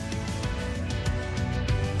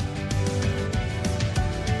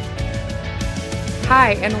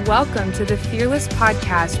Hi, and welcome to the Fearless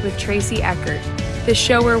Podcast with Tracy Eckert, the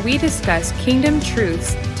show where we discuss kingdom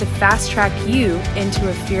truths to fast-track you into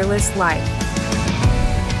a fearless life.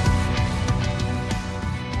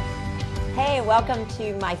 Hey, welcome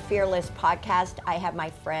to my Fearless Podcast. I have my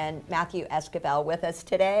friend Matthew Esquivel with us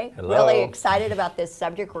today. Hello. Really excited about this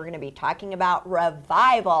subject. We're going to be talking about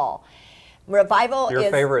revival. Revival Your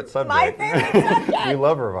is favorite subject. my favorite subject. You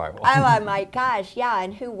love revival. Oh my gosh, yeah,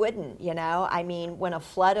 and who wouldn't, you know? I mean, when a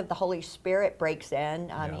flood of the Holy Spirit breaks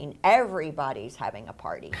in, I mean, everybody's having a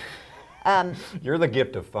party. You're the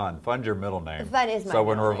gift of fun. Fun's your middle name. Fun is my So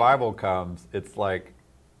when middle revival comes, it's like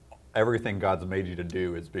everything God's made you to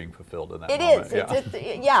do is being fulfilled in that It moment. is.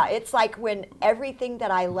 It's like when everything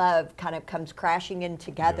that I love kind of comes crashing in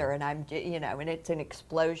together, and I'm, and it's an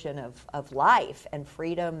explosion of life and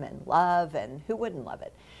freedom and love, and who wouldn't love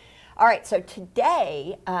it? All right, so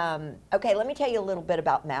today, let me tell you a little bit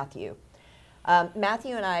about Matthew.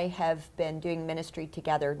 Matthew and I have been doing ministry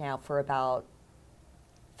together now for about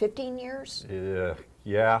 15 years.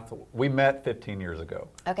 Yeah, we met 15 years ago.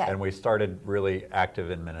 Okay. And we started really active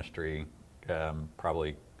in ministry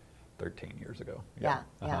probably 13 years ago. Yeah.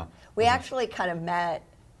 We actually kind of met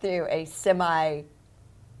through a semi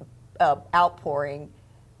outpouring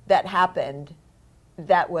that happened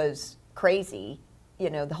that was crazy. You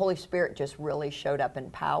know, the Holy Spirit just really showed up in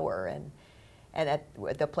power, and at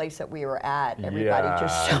the place that we were at, everybody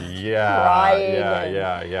just crying.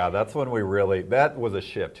 Yeah. That's when that was a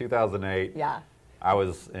shift, 2008. Yeah. I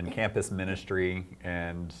was in campus ministry,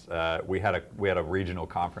 and we had a regional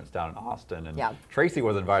conference down in Austin, and Tracy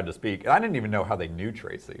was invited to speak. And I didn't even know how they knew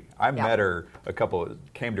Tracy. I met her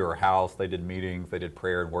came to her house. They did meetings. They did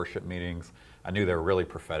prayer and worship meetings. I knew they were really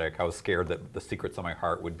prophetic. I was scared that the secrets of my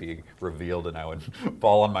heart would be revealed and I would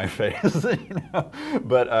fall on my face.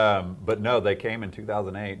 But no, they came in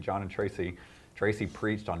 2008. John and Tracy. Tracy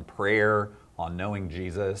preached on prayer, on knowing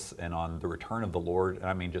Jesus, and on the return of the Lord. And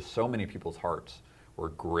I mean, just so many people's hearts were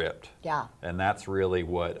gripped. Yeah. And that's really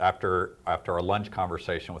what, after our lunch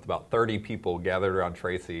conversation with about 30 people gathered around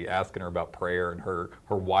Tracy, asking her about prayer and her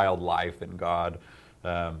wild life in God,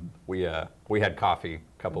 we had coffee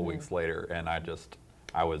a couple weeks later, and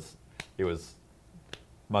it was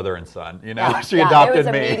mother and son, you know. She adopted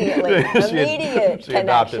me. Immediate she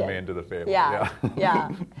adopted me into the family. Yeah.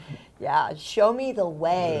 Show me the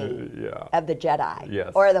way of the Jedi,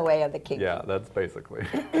 yes, or the way of the kingdom. Yeah, that's basically.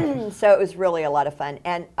 So it was really a lot of fun.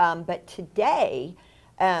 And but today,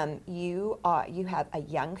 you have a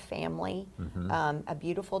young family, a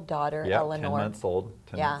beautiful daughter, Eleanor. 10 months old.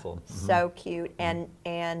 10 months old. Mm-hmm. So cute. And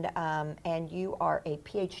you are a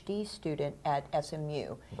PhD student at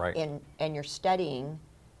SMU. Right. And you're studying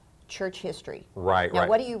church history. Right. Now,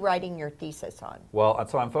 what are you writing your thesis on? Well,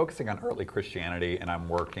 so I'm focusing on early Christianity, and I'm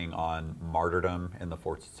working on martyrdom in the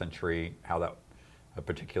 4th century, how that a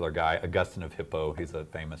particular guy, Augustine of Hippo, he's a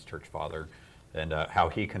famous church father, and how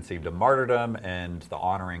he conceived of martyrdom and the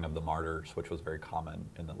honoring of the martyrs, which was very common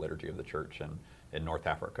in the liturgy of the church and in North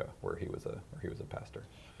Africa, where he was a pastor.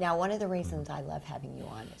 Now, one of the reasons I love having you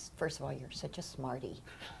on is, first of all, you're such a smarty.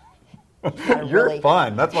 You're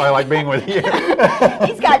fun. That's why I like being with you.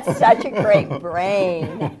 He's got such a great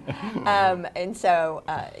brain. And so,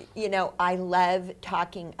 I love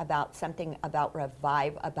talking about something about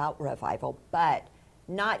revival, but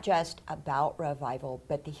not just about revival,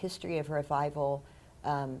 but the history of revival,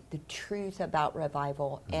 the truth about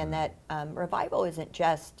revival, and that revival isn't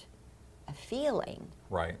just a feeling.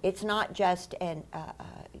 Right. It's not just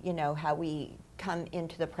how we come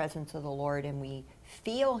into the presence of the Lord and we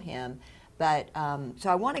feel Him. But so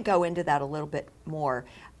I want to go into that a little bit more.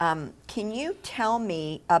 Can you tell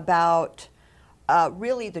me about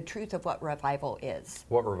really the truth of what revival is?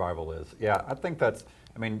 What revival is? Yeah, I think a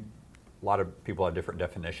lot of people have different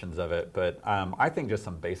definitions of it, but I think just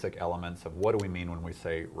some basic elements of what do we mean when we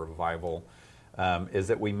say revival is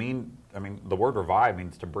that the word revive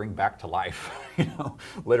means to bring back to life,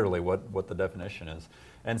 literally what the definition is.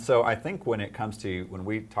 And so I think when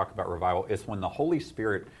we talk about revival, it's when the Holy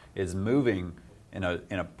Spirit is moving in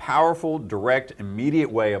a powerful, direct,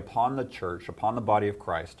 immediate way upon the church, upon the body of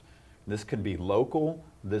Christ. This could be local,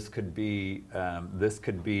 this could be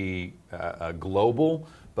global,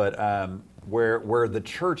 but where the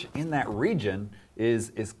church in that region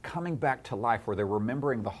is coming back to life, where they're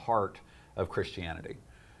remembering the heart of Christianity.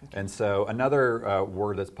 And so another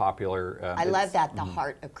word that's popular. I love that, the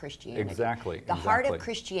heart of Christianity. Exactly. The heart of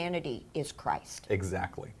Christianity is Christ.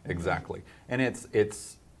 Exactly. And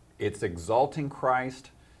it's exalting Christ,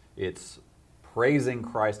 it's praising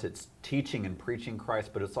Christ, it's teaching and preaching Christ,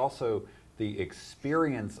 but it's also the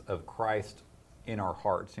experience of Christ in our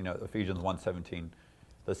hearts. Ephesians 1:17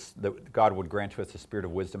 that God would grant to us the spirit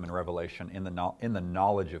of wisdom and revelation in the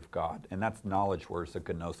knowledge of God. And that's knowledge where it's a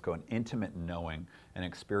gnosko, an intimate knowing, an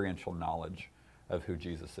experiential knowledge of who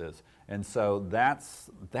Jesus is. And so that's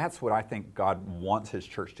what I think God wants his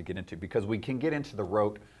church to get into, because we can get into the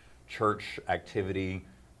rote church activity,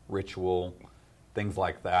 ritual, things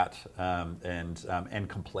like that, and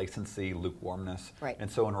complacency, lukewarmness. Right.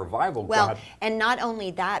 And so in revival, well, and not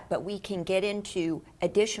only that, but we can get into,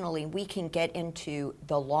 additionally, we can get into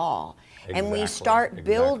the law. Exactly, and we start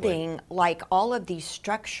building like all of these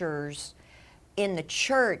structures in the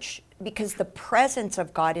church, because the presence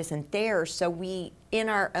of God isn't there. So we, in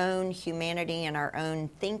our own humanity and our own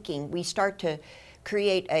thinking, we start to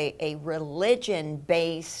create a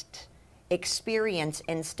religion-based experience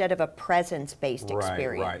instead of a presence-based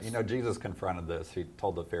experience. Right. You know, Jesus confronted this. He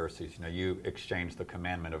told the Pharisees, you know, you exchange the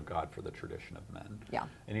commandment of God for the tradition of men. Yeah.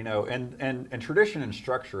 And you know, and tradition and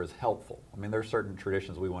structure is helpful. I mean, there's certain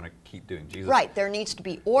traditions we want to keep doing. Jesus, right. There needs to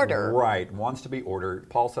be order. Right. Wants to be order.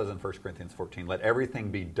 Paul says in 1 Corinthians 14, let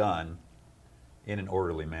everything be done in an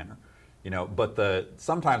orderly manner. You know, but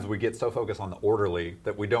sometimes we get so focused on the orderly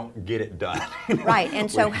that we don't get it done. Right. And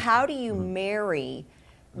so how do you marry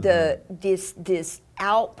this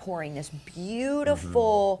outpouring, this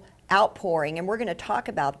beautiful outpouring, and we're going to talk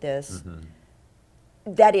about this,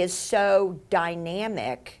 that is so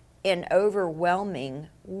dynamic and overwhelming,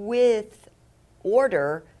 with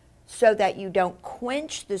order, so that you don't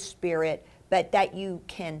quench the Spirit, but that you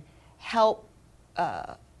can help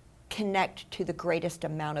connect to the greatest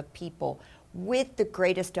amount of people with the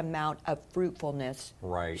greatest amount of fruitfulness.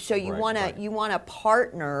 Right. So you want to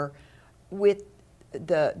partner with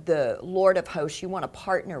the Lord of hosts. You want to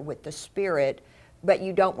partner with the Spirit, but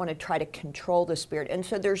you don't want to try to control the Spirit. And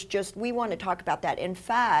so we want to talk about that. In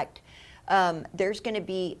fact, there's going to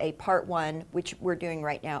be a part 1, which we're doing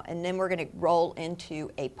right now, and then we're going to roll into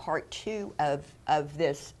a part 2 of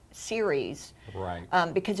this series,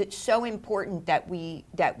 right? Because it's so important that we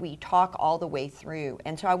talk all the way through.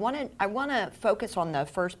 And so I want to focus on the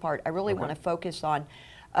first part. I really want to focus on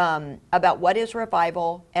about what is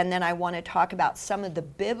revival, and then I want to talk about some of the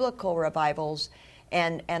biblical revivals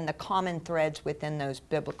and the common threads within those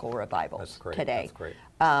biblical revivals today. That's great.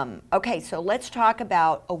 Okay, so let's talk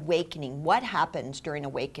about awakening. What happens during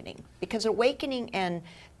awakening? Because awakening and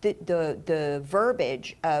the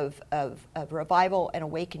verbiage of revival and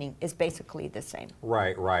awakening is basically the same.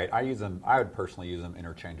 Right. I would personally use them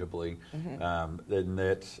interchangeably. In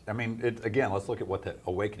that, I mean, again, let's look at what the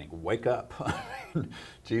awakening. Wake up.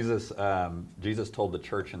 Jesus told the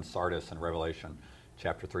church in Sardis in Revelation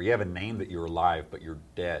chapter 3, you have a name that you're alive, but you're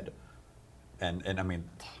dead. And I mean,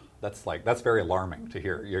 that's very alarming to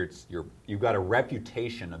hear. You've got a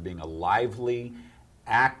reputation of being a lively,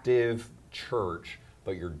 active church,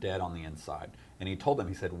 but you're dead on the inside. And he told them,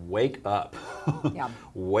 he said, wake up. Yeah.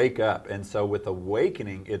 Wake up. And so with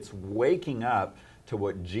awakening, it's waking up to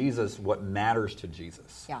what matters to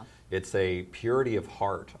Jesus. Yeah. It's a purity of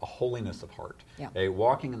heart, a holiness of heart, a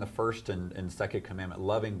walking in the first and second commandment,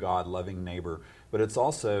 loving God, loving neighbor. But it's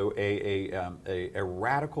also a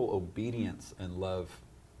radical obedience and love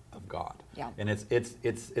of God. Yeah. And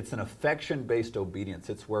it's an affection-based obedience.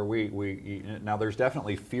 It's where we now there's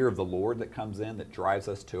definitely fear of the Lord that comes in that drives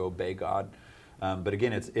us to obey God. But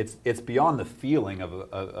again, it's beyond the feeling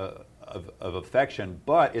of affection,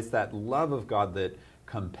 but it's that love of God that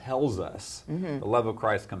compels us. The love of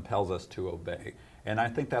Christ compels us to obey. And I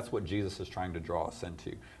think that's what Jesus is trying to draw us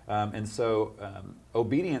into. And so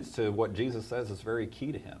obedience to what Jesus says is very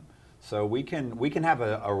key to him. So we can have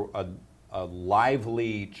a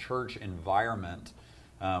lively church environment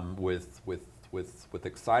with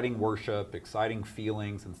exciting worship, exciting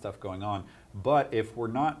feelings and stuff going on. But if we're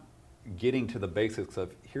not getting to the basics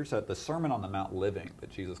of, here's the Sermon on the Mount living that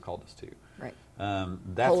Jesus called us to. Right.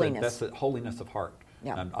 That's the holiness of heart.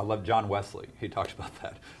 Yeah. I love John Wesley. He talks about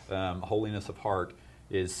that. Holiness of heart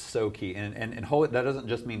is so key. And holy, that doesn't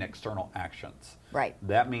just mean external actions. Right.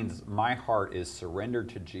 That means my heart is surrendered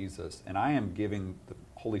to Jesus, and I am giving the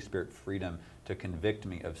Holy Spirit freedom to convict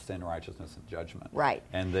me of sin, righteousness, and judgment. Right.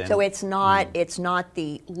 And then, so it's not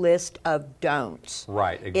the list of don'ts.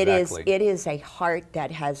 Right. Exactly. It is a heart that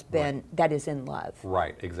has been that is in love.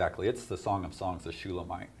 Right. Exactly. It's the Song of Songs, the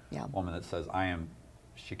Shulamite woman that says,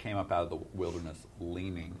 she came up out of the wilderness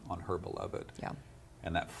leaning on her beloved. Yeah.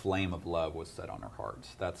 And that flame of love was set on her heart.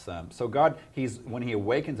 That's so God. When He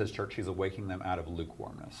awakens His church, He's awakening them out of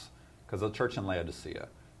lukewarmness. Because the church in Laodicea,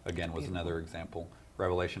 again, was another example.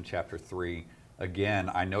 Revelation chapter 3,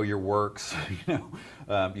 again, I know your works.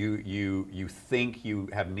 You think you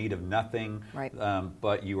have need of nothing, right.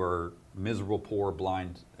 But you are miserable, poor,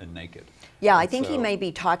 blind, and naked. Yeah, I think he may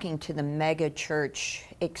be talking to the mega church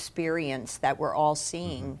experience that we're all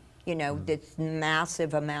seeing. This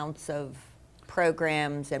massive amounts of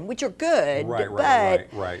programs, and which are good,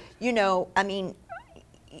 right. I mean,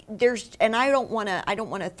 there's, and I don't want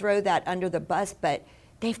to throw that under the bus, but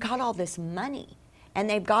they've got all this money. And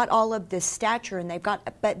they've got all of this stature, and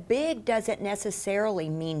but big doesn't necessarily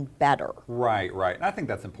mean better. Right. And I think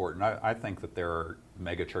that's important. I think that there are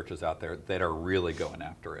mega churches out there that are really going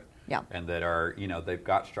after it. Yeah. And that are, they've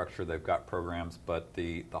got structure, they've got programs, but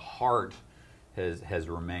the heart has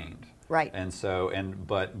remained. Right. And so,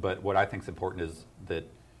 but what I think is important is that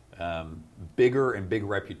bigger and big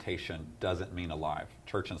reputation doesn't mean alive.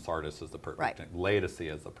 Church in Sardis is the perfect. Right.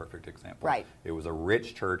 Laodicea is the perfect example. Right. It was a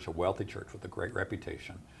rich church, a wealthy church with a great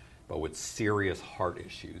reputation, but with serious heart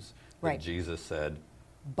issues. Right. That Jesus said,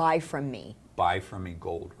 "Buy from me. Buy from me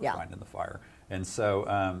gold refined in the fire." And so,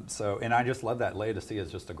 and I just love that. Laodicea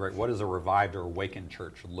is just a great. What does a revived or awakened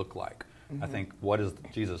church look like? I think what is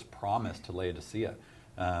Jesus' promise to Laodicea?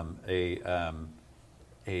 A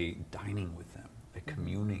dining with them, a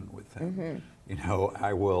communing with them.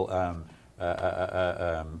 I will.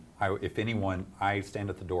 If anyone, I stand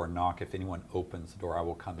at the door and knock. If anyone opens the door, I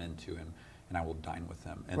will come into him and I will dine with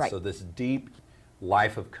them. And so this deep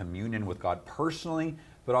life of communion with God personally,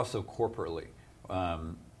 but also corporately,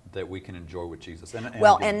 that we can enjoy with Jesus. And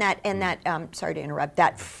sorry to interrupt.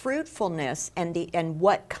 That fruitfulness and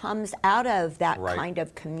what comes out of that kind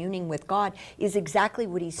of communing with God is exactly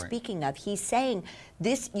what he's speaking of. He's saying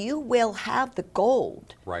this: you will have the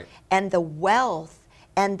gold, and the wealth,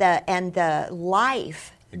 and the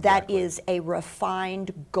life that is a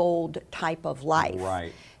refined gold type of life.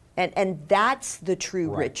 Right. And that's the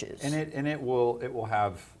true riches. And it will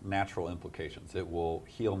have natural implications. It will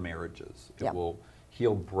heal marriages. It will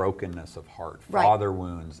heal brokenness of heart, father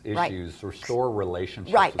wounds, issues, restore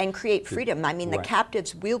relationships. And create freedom. I mean, the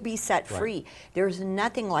captives will be set free. There's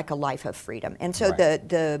nothing like a life of freedom. And so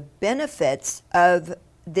the benefits of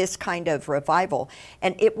this kind of revival,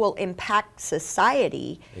 and it will impact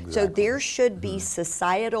society. So there should be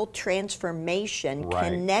societal transformation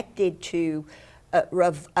connected to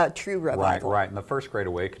a true revival. Right. In the First Great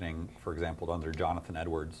Awakening, for example, under Jonathan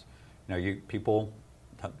Edwards, people,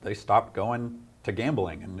 they stopped going to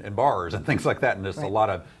gambling and bars and things like that, and just a lot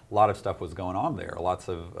of stuff was going on there, lots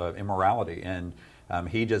of immorality, and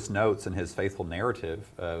he just notes in his faithful narrative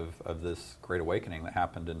of this Great Awakening that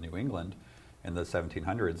happened in New England in the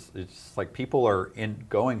 1700s. It's like people are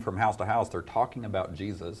going from house to house. They're talking about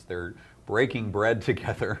Jesus. They're breaking bread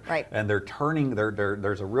together, and they're turning.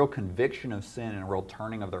 There's a real conviction of sin and a real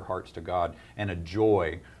turning of their hearts to God, and a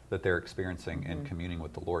joy that they're experiencing in communing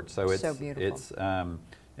with the Lord. So it's so beautiful.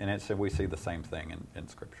 We see the same thing in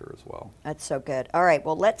Scripture as well. That's so good. All right,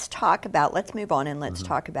 well, let's move on and let's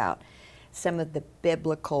talk about some of the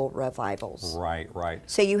biblical revivals. Right.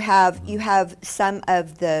 So you have some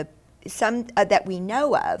that we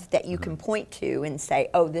know of that you can point to and say,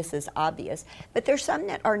 oh, this is obvious. But there's some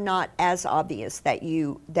that are not as obvious that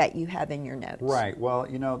you have in your notes. Right. Well,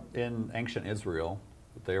 in ancient Israel,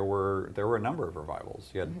 there were a number of revivals.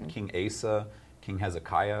 You had King Asa, King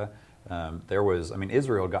Hezekiah.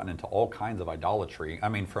 Israel had gotten into all kinds of idolatry.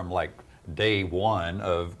 From like day one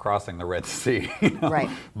of crossing the Red Sea,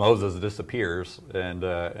 Moses disappears, and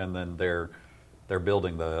then they're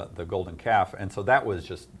building the golden calf, and so that was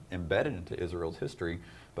just embedded into Israel's history.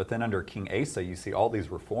 But then under King Asa, you see all these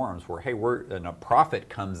reforms where, hey, and a prophet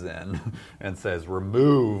comes in and says,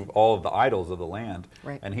 remove all of the idols of the land,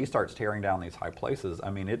 and he starts tearing down these high places.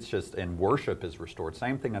 It's just, and worship is restored.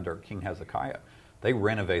 Same thing under King Hezekiah. They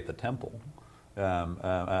renovate the temple.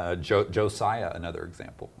 Josiah, another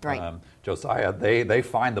example. Josiah, they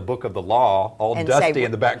find the book of the law all and dusty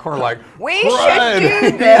in the back corner, like, we should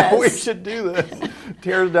do this. We should do this.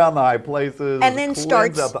 Tears down the high places, and then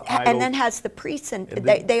starts out the idols, and then has the priests, and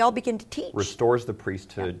they all begin to teach. Restores the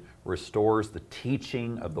priesthood, restores the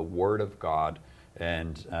teaching of the Word of God,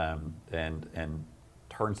 and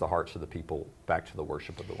turns the hearts of the people back to the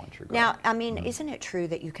worship of the one true God. Now, isn't it true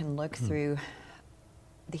that you can look through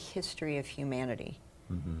the history of humanity,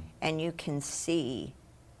 and you can see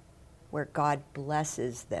where God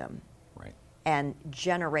blesses them, and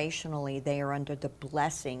generationally they are under the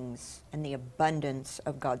blessings and the abundance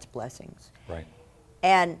of God's blessings,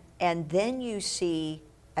 and then you see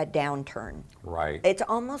a downturn. It's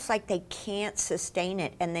almost like they can't sustain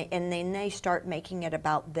it, and then they start making it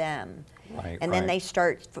about them, and then they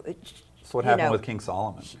start That's what happened with King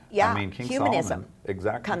Solomon. Yeah, I mean, King humanism Solomon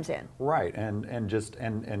exactly comes in. Right, and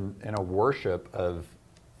a worship of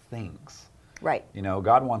things. Right. You know,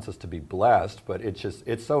 God wants us to be blessed, but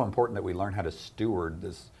it's so important that we learn how to steward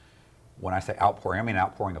this. When I say outpouring, I mean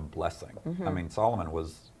outpouring of blessing. Mm-hmm. I mean, Solomon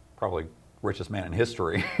was probably richest man in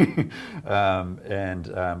history,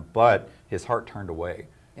 but his heart turned away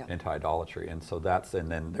into idolatry, and so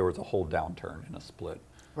then there was a whole downturn and a split.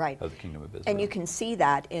 Right. Of the kingdom of Israel. And you can see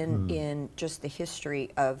that in just the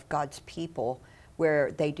history of God's people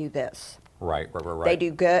where they do this. Right. They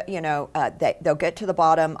do good, they'll get to the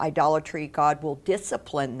bottom, idolatry, God will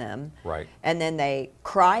discipline them. Right. And then they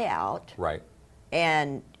cry out. Right.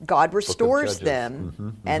 And God restores them.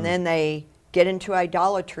 Mm-hmm, and then they get into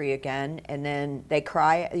idolatry again, and then they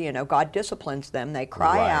cry, God disciplines them, they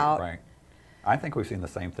cry out. Right. I think we've seen the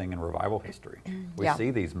same thing in revival history. We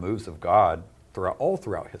see these moves of God all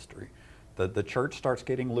throughout history. The church starts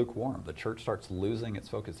getting lukewarm. The church starts losing its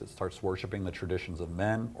focus. It starts worshiping the traditions of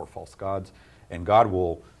men or false gods, and God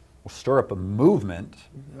will stir up a movement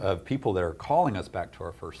of people that are calling us back to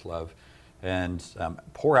our first love, and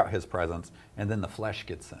pour out His presence, and then the flesh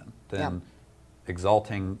gets in. Then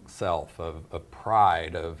exalting self, of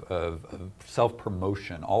pride, of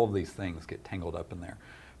self-promotion, all of these things get tangled up in there.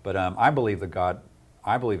 But I believe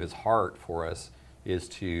His heart for us is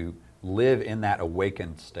to live in that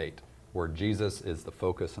awakened state where Jesus is the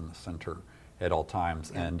focus and the center at all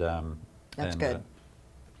times. Yeah. And that's good.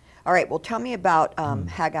 All right, well, tell me about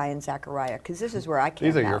Haggai and Zechariah, because this is where I came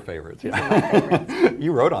These are out. your favorites. These are my favorites.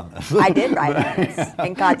 You wrote on this. I did write on this.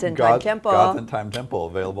 And God's End Time Temple. God's End Time Temple,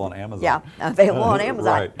 available on Amazon. Yeah, available on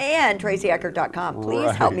Amazon. Right. And TracyEckert.com.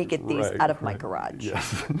 Please help me get these out of my garage.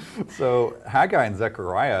 Yes. So Haggai and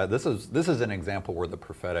Zechariah, this is an example where the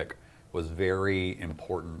prophetic was very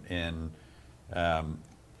important in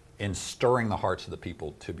stirring the hearts of the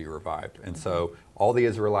people to be revived. And so all the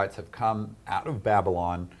Israelites have come out of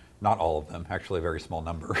Babylon. Not all of them, actually a very small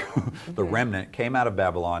number. The remnant came out of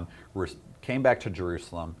Babylon, came back to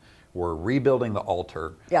Jerusalem, were rebuilding the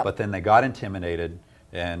altar, but then they got intimidated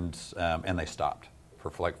and they stopped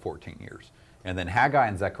for like 14 years. And then Haggai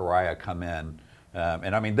and Zechariah come in,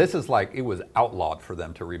 and I mean, this is like, it was outlawed for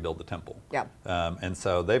them to rebuild the temple. Yeah. And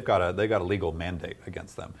so they got a legal mandate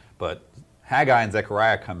against them. But Haggai and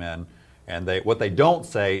Zechariah come in, and what they don't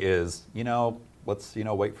say is, let's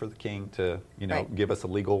wait for the king to give us a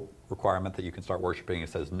legal requirement that you can start worshiping. He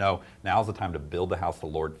says, no, now's the time to build the house of the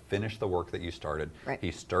Lord, finish the work that you started. Right.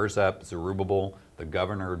 He stirs up Zerubbabel, the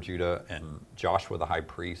governor of Judah, and Joshua the high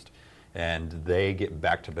priest, and they get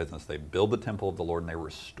back to business. They build the temple of the Lord, and they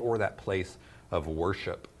restore that place of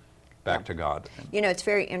worship back to God. It's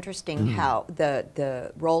very interesting how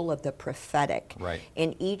the role of the prophetic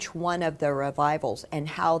in each one of the revivals, and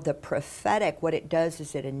how the prophetic, what it does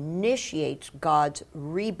is it initiates God's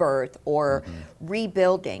rebirth or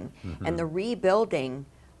rebuilding. And the rebuilding,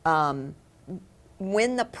 when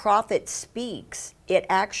the prophet speaks, it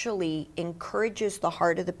actually encourages the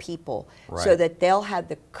heart of the people so that they'll have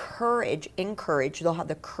the courage, they'll have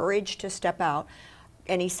the courage to step out.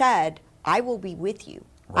 And he said, I will be with you.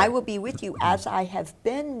 I will be with you as I have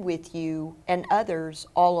been with you and others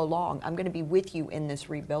all along. I'm going to be with you in this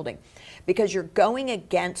rebuilding, because you're going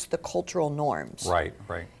against the cultural norms. Right.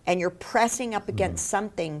 And you're pressing up against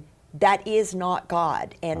something that is not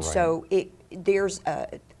God. And so there's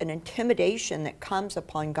an intimidation that comes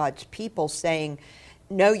upon God's people saying,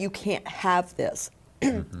 no, you can't have this.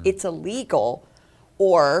 It's illegal,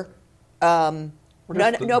 or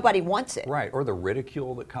nobody wants it. Right, or the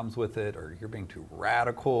ridicule that comes with it, or you're being too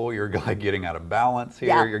radical, you're like getting out of balance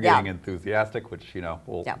here, you're getting enthusiastic, which,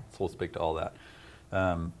 we'll speak to all that.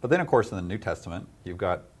 But then, of course, in the New Testament, you've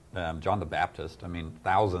got John the Baptist. I mean,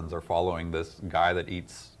 thousands are following this guy that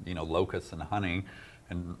eats, locusts and honey,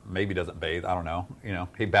 and maybe doesn't bathe, I don't know.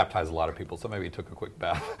 He baptized a lot of people, so maybe he took a quick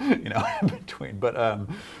bath, in between. But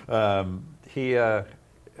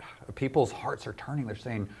people's hearts are turning. They're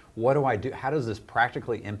saying, what do I do? How does this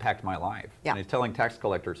practically impact my life? And he's telling tax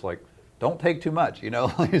collectors, like, don't take too much, He's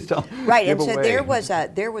right, and so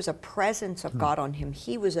there was a presence of God on him.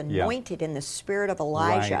 He was anointed in the spirit of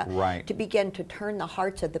Elijah to begin to turn the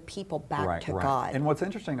hearts of the people back to God. And what's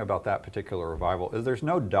interesting about that particular revival is there's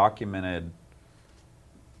no documented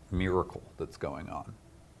miracle that's going on.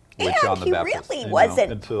 And he really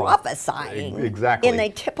wasn't prophesying in a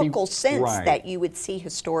typical sense that you would see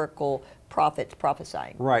historical prophets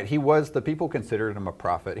prophesying. Right. The people considered him a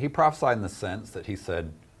prophet. He prophesied in the sense that he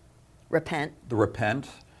said, repent. Repent.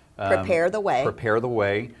 Prepare the way. Prepare the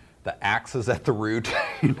way. The axe is at the root.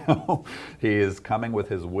 You know, he is coming with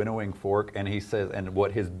his winnowing fork, and he says, and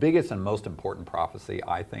what his biggest and most important prophecy,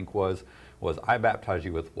 I think, was I baptize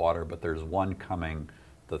you with water, but there's one coming,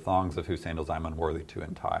 the thongs of whose sandals I'm unworthy to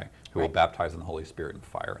untie, who will baptize in the Holy Spirit and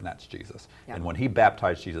fire, and that's Jesus. Yeah. And when he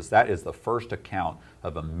baptized Jesus, that is the first account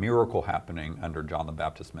of a miracle happening under John the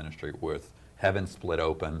Baptist's ministry, with heaven split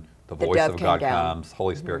open, the voice of God comes,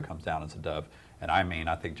 Holy Spirit comes down as a dove. And I mean,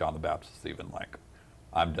 I think John the Baptist is even like,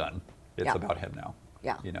 I'm done. It's about him now.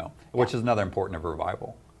 Yeah. You know, which is another important of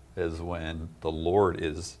revival, is when the Lord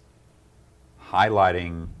is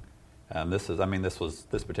highlighting. This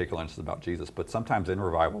particular instance about Jesus, but sometimes in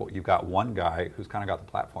revival, you've got one guy who's kind of got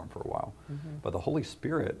the platform for a while, but the Holy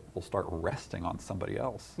Spirit will start resting on somebody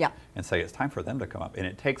else and say it's time for them to come up. And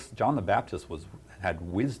it takes, John the Baptist had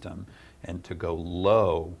wisdom and to go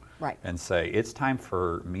low and say, it's time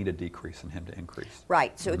for me to decrease and him to increase.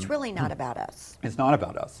 Right. So it's really not about us. It's not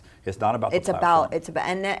about us. It's not about the platform. It's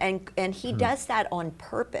about, and he does that on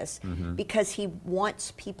purpose because he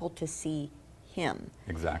wants people to see him.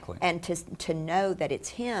 Exactly. And to know that it's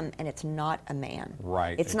him and it's not a man.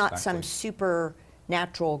 Right. It's not some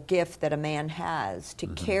supernatural gift that a man has to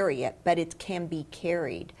carry it, but it can be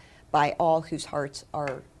carried by all whose hearts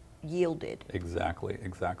are yielded. Exactly.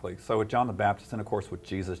 So with John the Baptist, and of course with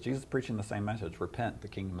Jesus preaching the same message: repent, the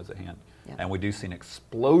kingdom is at hand. Yeah. And we do see an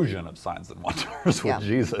explosion of signs and wonders with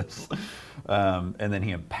Jesus. And then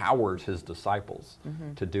he empowers his disciples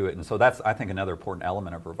to do it. And so that's, I think, another important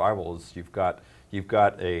element of revival is you've got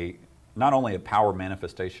a not only a power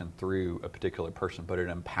manifestation through a particular person, but an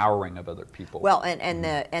empowering of other people. Well,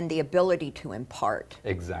 and the ability to impart.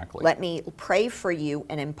 Exactly. Let me pray for you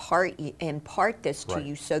and impart this to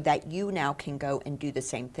you so that you now can go and do the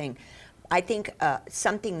same thing. I think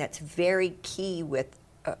something that's very key with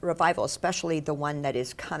revival, especially the one that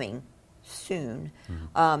is coming soon,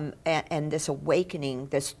 and this awakening,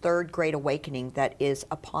 this third great awakening that is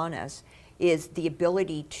upon us, is the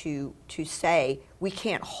ability to say, we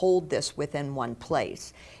can't hold this within one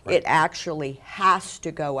place. It actually has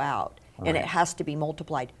to go out, and it has to be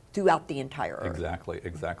multiplied throughout the entire earth.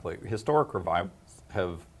 Exactly. Historic revivals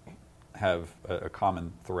have a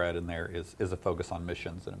common thread in there is a focus on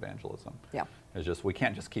missions and evangelism. Yeah. It's just, we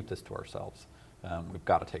can't just keep this to ourselves. We've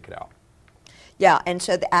got to take it out. Yeah, and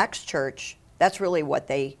so the Acts church, that's really what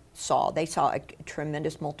they saw. They saw a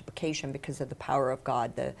tremendous multiplication because of the power of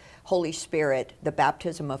God, the Holy Spirit, the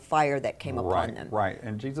baptism of fire that came upon them. Right,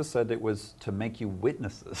 and Jesus said it was to make you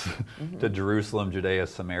witnesses to Jerusalem, Judea,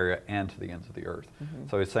 Samaria, and to the ends of the earth.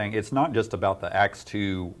 So he's saying it's not just about the Acts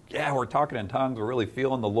 2, we're talking in tongues, we're really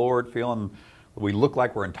feeling the Lord, we look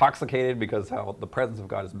like we're intoxicated because how the presence of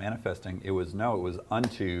God is manifesting. It was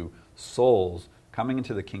unto souls coming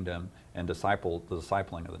into the kingdom and the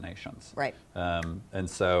discipling of the nations. Right. And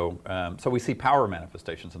so we see power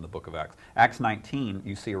manifestations in the book of Acts. Acts 19,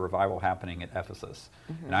 you see a revival happening at Ephesus.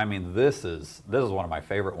 And I mean, this is one of my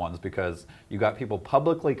favorite ones because you got people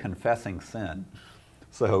publicly confessing sin.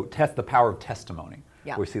 So the power of testimony.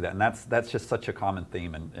 Yeah. We see that, and that's just such a common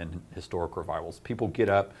theme in historic revivals. People get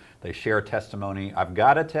up, they share a testimony. I've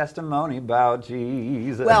got a testimony about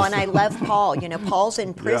Jesus. Well, and I love Paul. Paul's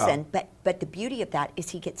in prison, but the beauty of that is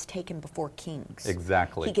he gets taken before kings.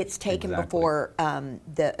 Exactly. He gets taken before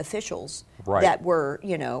the officials that were,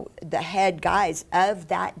 the head guys of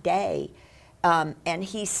that day, and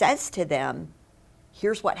he says to them,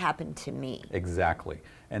 "Here's what happened to me." Exactly.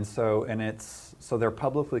 And so they're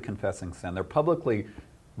publicly confessing sin. They're publicly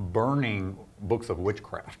burning books of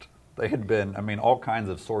witchcraft. They had been, all kinds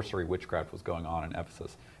of sorcery, witchcraft was going on in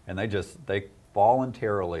Ephesus. And they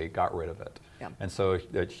voluntarily got rid of it. Yeah. And so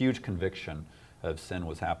a huge conviction of sin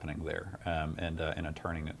was happening there, and a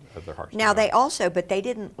turning of their hearts. Now but they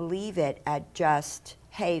didn't leave it at just,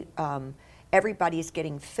 hey, everybody's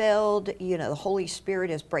getting filled, the Holy Spirit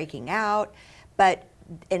is breaking out, but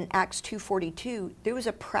in Acts 2:42, there was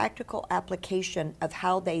a practical application of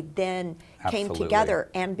how they then came together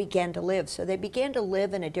and began to live. So they began to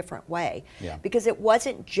live in a different way. Yeah. Because it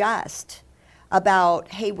wasn't just about,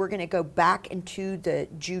 hey, we're going to go back into the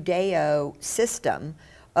Judeo system,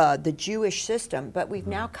 the Jewish system, but we've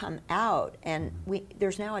now come out, and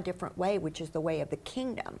there's now a different way, which is the way of the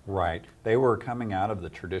kingdom. Right. They were coming out of the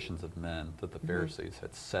traditions of men that the Pharisees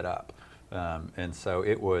had set up. And so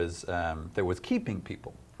it was that was keeping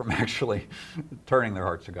people from actually turning their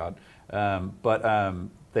hearts to God. But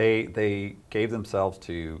they gave themselves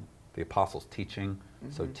to the apostles' teaching.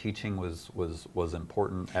 So teaching was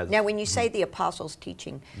important. Now, when you say the apostles'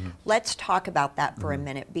 teaching, let's talk about that for a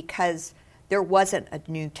minute, because there wasn't a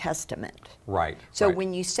New Testament. Right. So right.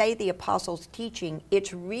 when you say the apostles' teaching,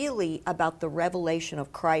 it's really about the revelation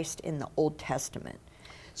of Christ in the Old Testament.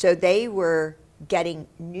 So they were getting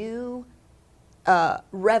new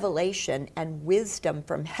revelation and wisdom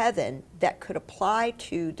from heaven that could apply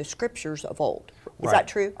to the scriptures of old. Is right. that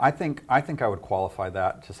true? I think I would qualify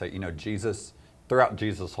that to say, Jesus, throughout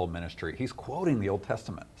Jesus' whole ministry, he's quoting the Old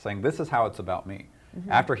Testament, saying, this is how it's about me.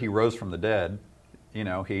 Mm-hmm. After he rose from the dead,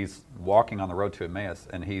 he's walking on the road to Emmaus,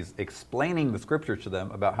 and he's explaining the scriptures to them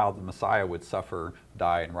about how the Messiah would suffer,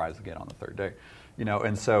 die, and rise again on the third day.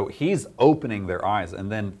 And so he's opening their eyes, and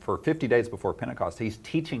then for 50 days before Pentecost, he's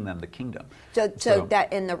teaching them the kingdom. So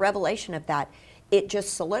that in the revelation of that, it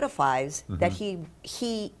just solidifies mm-hmm. that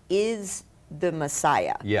he is the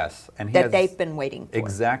Messiah. Yes, and they've been waiting for.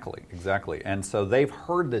 Exactly. And so they've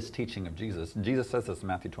heard this teaching of Jesus, and Jesus says this in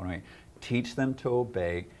Matthew 28, teach them to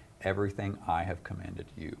obey everything I have commanded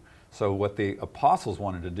you. So what the apostles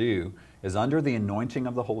wanted to do is, under the anointing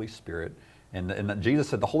of the Holy Spirit, and Jesus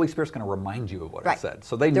said the Holy Spirit's going to remind you of what right. it said.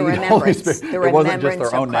 So they need the Holy Spirit. It wasn't just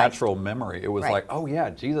their own natural memory. It was right. like, oh yeah,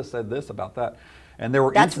 Jesus said this about that. And there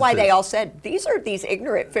were That's why they all said, these are these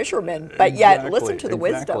ignorant fishermen, but yet listen to the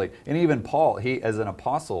wisdom. And even Paul, he as an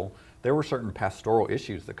apostle, there were certain pastoral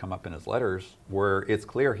issues that come up in his letters where it's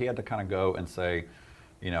clear he had to kind of go and say,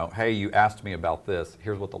 hey, you asked me about this,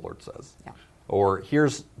 here's what the Lord says. Yeah. Or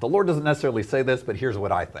the Lord doesn't necessarily say this, but here's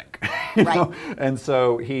what I think. Right. And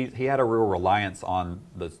so he had a real reliance on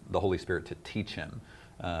the Holy Spirit to teach him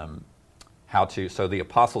how to. So the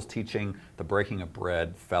apostles' teaching, the breaking of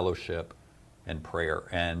bread, fellowship, and prayer,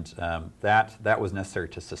 and that was necessary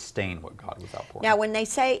to sustain what God was outpouring. Now, when they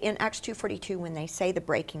say in Acts 2:42, when they say the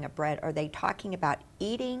breaking of bread, are they talking about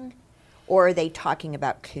eating, or are they talking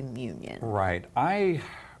about communion? Right.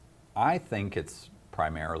 I think it's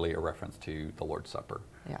primarily a reference to the Lord's Supper.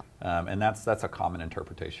 Yeah. And that's a common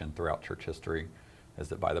interpretation throughout church history, is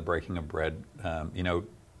that by the breaking of bread,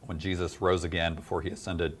 when Jesus rose again before he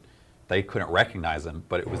ascended, they couldn't recognize him,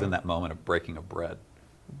 but it was in that moment of breaking of bread.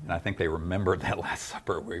 Mm-hmm. And I think they remembered that Last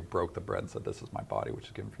Supper where he broke the bread and said, this is my body, which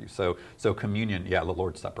is given for you. So communion, the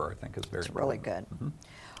Lord's Supper, I think, is very important. Really good. Mm-hmm.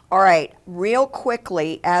 All right, real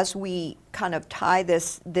quickly, as we kind of tie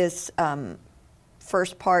this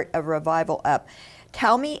first part of revival up,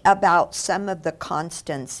 tell me about some of the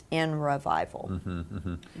constants in revival. Mm-hmm,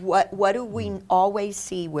 mm-hmm. What do we always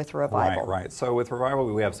see with revival? Right. So with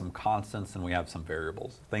revival, we have some constants and we have some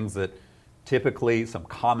variables. Things that typically, some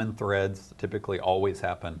common threads typically always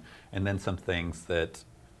happen, and then some things that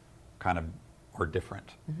kind of are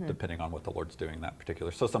different mm-hmm. depending on what the Lord's doing in that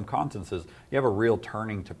particular. So some constants is you have a real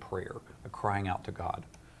turning to prayer, a crying out to God.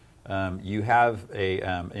 You have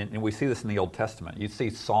and we see this in the Old Testament. You see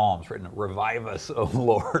Psalms written, revive us, O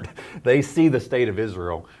Lord. They see the state of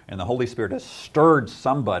Israel, and the Holy Spirit has stirred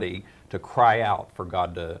somebody to cry out for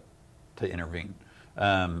God to intervene.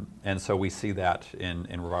 And so we see that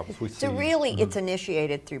in revivals. So really, mm-hmm. it's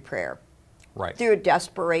initiated through prayer. Right. Through a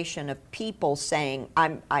desperation of people saying,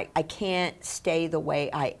 I can't stay the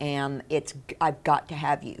way I am. I've got to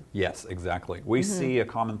have you. Yes, exactly. We mm-hmm. see a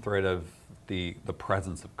common thread of the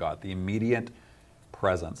presence of God, the immediate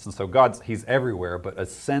presence. And so he's everywhere, but a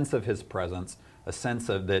sense of his presence, a sense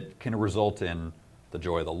of that can result in the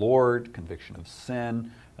joy of the Lord, conviction of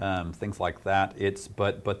sin, things like that.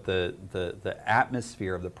 But the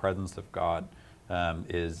atmosphere of the presence of God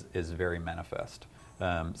is very manifest.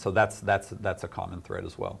 So that's a common thread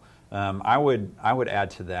as well. I would add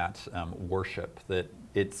to that worship, that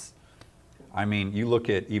you look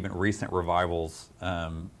at even recent revivals,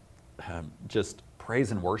 just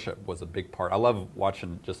praise and worship was a big part. I love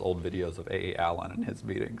watching just old videos of A.A. Allen and his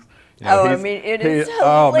meetings. It is hilarious.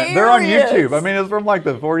 Oh, man, they're on YouTube. It's from like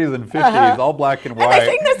the 40s and 50s, all black and white. And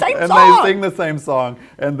they sing the same song. They sing the same song.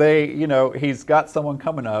 And he's got someone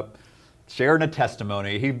coming up, sharing a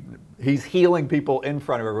testimony. He's healing people in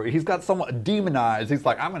front of everybody. He's got someone demonized. He's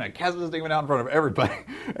like, I'm going to cast this demon out in front of everybody.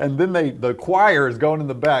 And then the choir is going in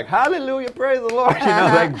the back. Hallelujah, praise the Lord.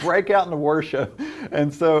 They break out into worship.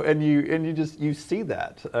 And so, you see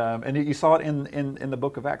that. And you saw it in the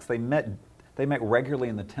book of Acts. They met regularly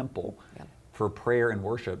in the temple for prayer and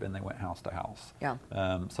worship, and they went house to house. Yeah.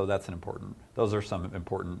 So those are some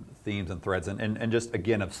important themes and threads. And just,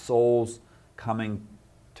 again, of souls coming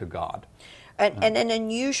to God. And an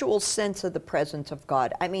unusual sense of the presence of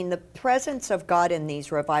God. The presence of God in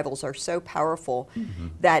these revivals are so powerful mm-hmm.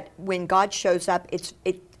 that when God shows up, it's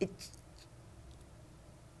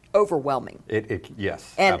overwhelming.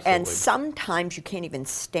 Yes, and absolutely. And sometimes you can't even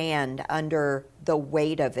stand under the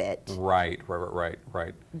weight of it. Right.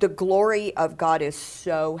 The glory of God is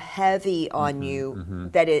so heavy on you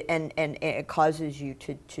that it causes you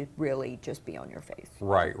to really just be on your face.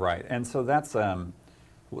 Right. And so that's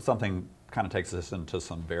something kind of takes us into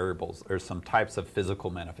some variables. There's some types of physical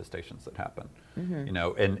manifestations that happen,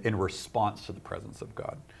 in response to the presence of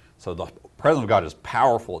God. So the presence of God is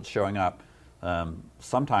powerful. It's showing up.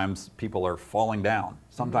 Sometimes people are falling down.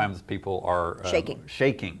 Sometimes people are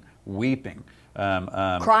shaking, weeping,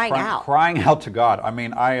 crying out to God. I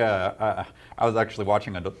mean, I was actually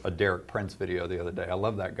watching a Derek Prince video the other day. I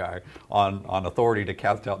love that guy on authority to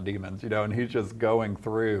cast out demons, and he's just going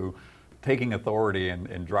through taking authority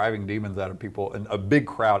and driving demons out of people in a big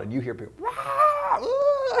crowd, and you hear people,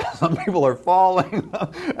 some people are falling.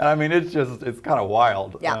 And I mean, it's kind of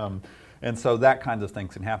wild. Yeah. And so that kinds of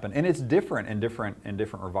things can happen, and it's different in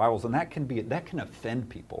different revivals, and that can offend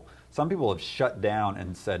people. Some people have shut down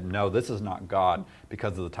and said, no, this is not God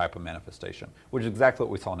because of the type of manifestation, which is exactly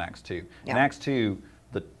what we saw in Acts 2. Yeah. In Acts 2,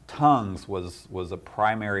 the tongues was a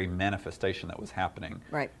primary manifestation that was happening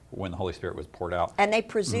when the Holy Spirit was poured out. And they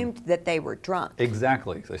presumed that they were drunk.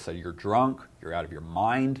 Exactly. They said, you're drunk, you're out of your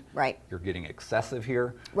mind, you're getting excessive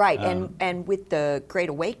here. Right, and with the Great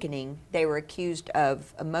Awakening, they were accused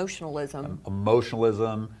of emotionalism.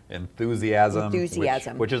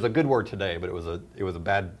 Enthusiasm. Which is a good word today, but it was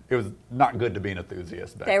not good to be an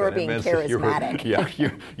enthusiast back then. They were being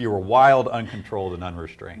charismatic. You were wild, uncontrolled, and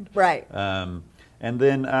unrestrained. Right. And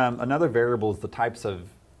then another variable is the types of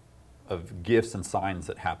gifts and signs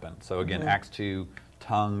that happen. So again, Acts 2,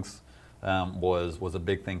 tongues was a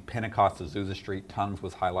big thing. Pentecost, Azusa Street, tongues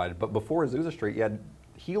was highlighted. But before Azusa Street, you had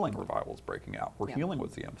healing revivals breaking out, where healing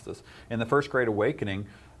was the emphasis. In the First Great Awakening,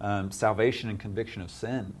 salvation and conviction of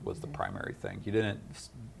sin was the primary thing.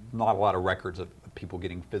 Not a lot of records of people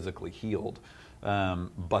getting physically healed,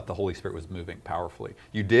 but the Holy Spirit was moving powerfully.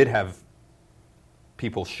 You did have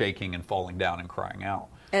people shaking and falling down and crying out.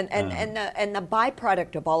 And the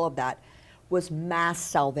byproduct of all of that was mass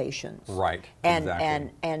salvations. Right.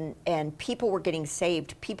 Exactly. And people were getting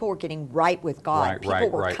saved. People were getting right with God. People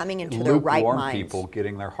were coming into their right minds. People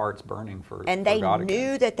getting their hearts burning for God again. And they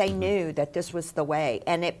knew that they Mm-hmm. knew that this was the way.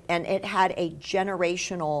 And it had a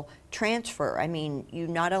generational transfer. I mean, you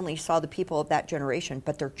not only saw the people of that generation,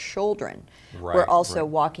 but their children were also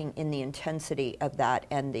walking in the intensity of that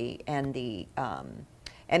and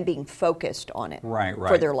being focused on it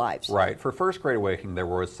for their lives. Right. For First Great Awakening, there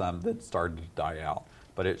was some that started to die out,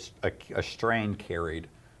 but it's a strain carried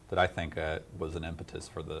that I think was an impetus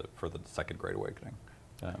for the Second Great Awakening.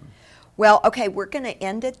 Well, okay, we're going to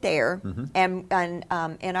end it there, Mm-hmm. and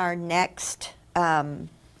in our next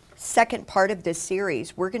second part of this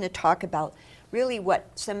series, we're going to talk about really what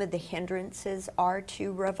some of the hindrances are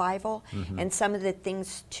to revival and some of the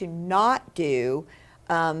things to not do.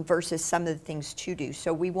 Versus some of the things to do.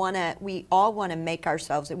 So we all want to make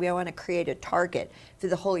ourselves, we want to create a target for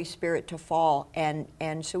the Holy Spirit to fall, and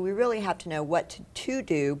so we really have to know what to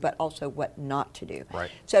do, but also what not to do.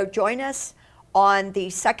 Right. So join us on the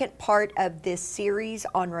second part of this series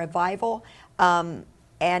on revival, and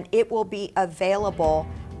it will be available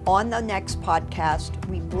on the next podcast.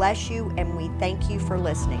 We bless you, and we thank you for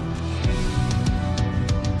listening.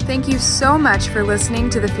 Thank you so much for listening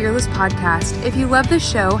to the Fearless Podcast. If you love the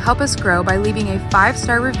show, help us grow by leaving a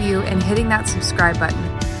 5-star review and hitting that subscribe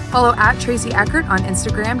button. Follow @Tracy Eckert on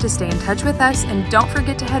Instagram to stay in touch with us, and don't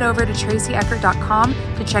forget to head over to tracyeckert.com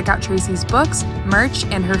to check out Tracy's books, merch,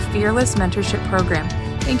 and her Fearless Mentorship Program.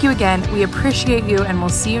 Thank you again. We appreciate you, and we'll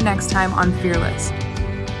see you next time on Fearless.